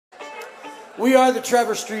We are the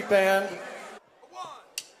Trevor Street Band.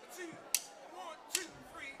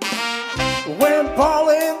 Went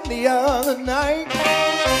ballin' the other night,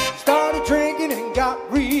 started drinking and got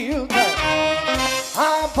real tight.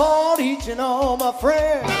 I bought each and all my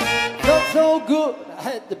friends, felt so good I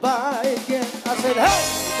had to buy again. I said, hey,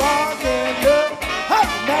 bartender, hey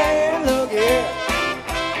man, look here.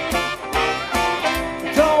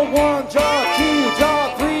 Draw one, draw two,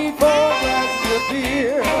 draw three, 4 glasses of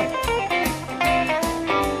beer.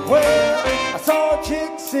 Well, I saw a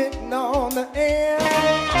chick sitting on the end.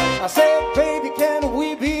 I said, baby, can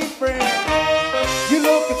we be friends? You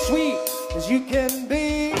look as sweet as you can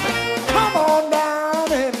be. Come on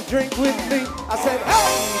down and drink with me. I said,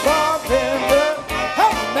 hey, bartender,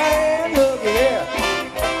 hey, man, look here.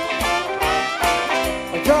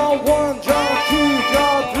 Draw one, draw two,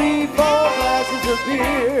 draw three, 4 glasses of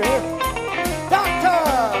beer. Doctor!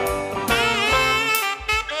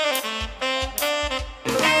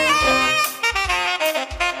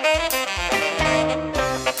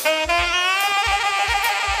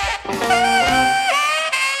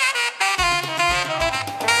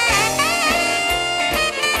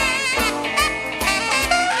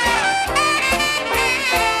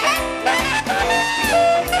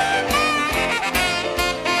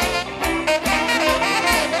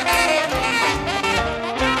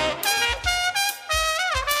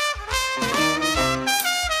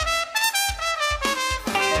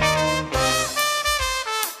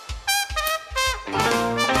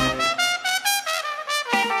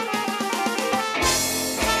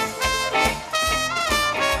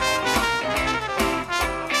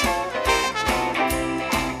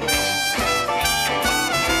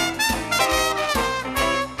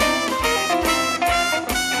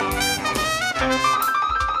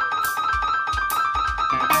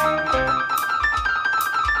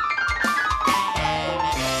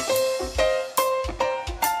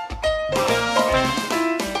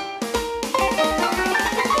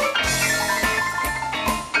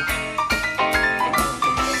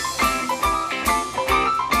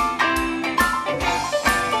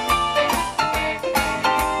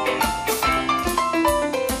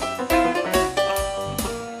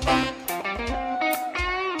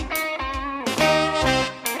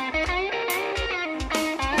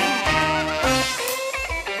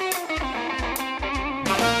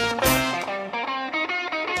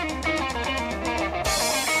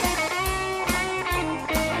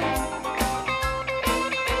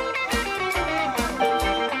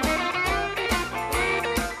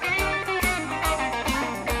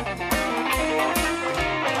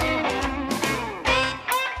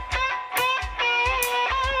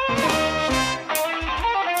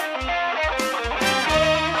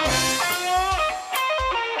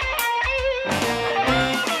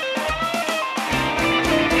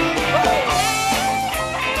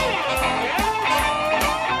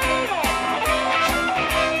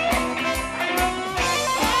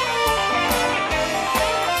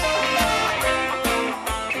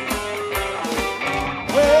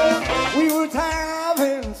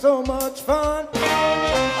 So much fun,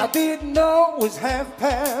 I didn't know it was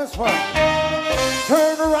 1:30.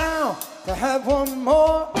 Turned around to have one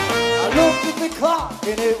more. I looked at the clock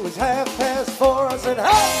and it was 4:30. I said,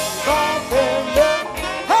 hey, bartender,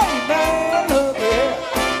 hey man, look here.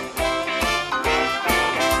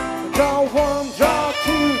 Draw one, draw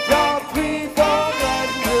two, draw three, 4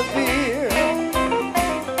 glasses of beer.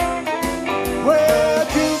 Well,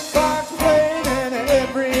 jukebox played and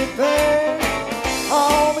everything.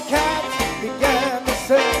 All the cats began to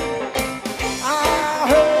sing. I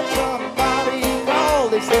heard somebody call.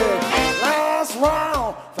 They said, last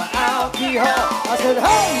round for alcohol. I said,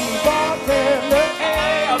 hey, bartender.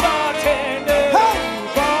 Hey, bartender. Hey,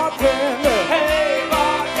 bartender. Hey,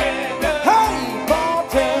 bartender. Hey,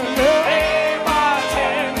 bartender. Hey,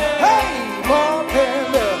 bartender. Hey,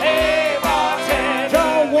 bartender. Hey, bartender.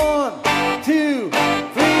 Draw 1, 2,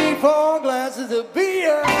 3, 4 glasses of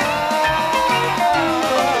beer.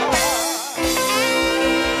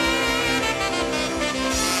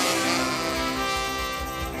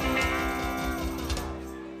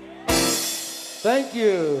 Thank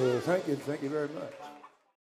you very much.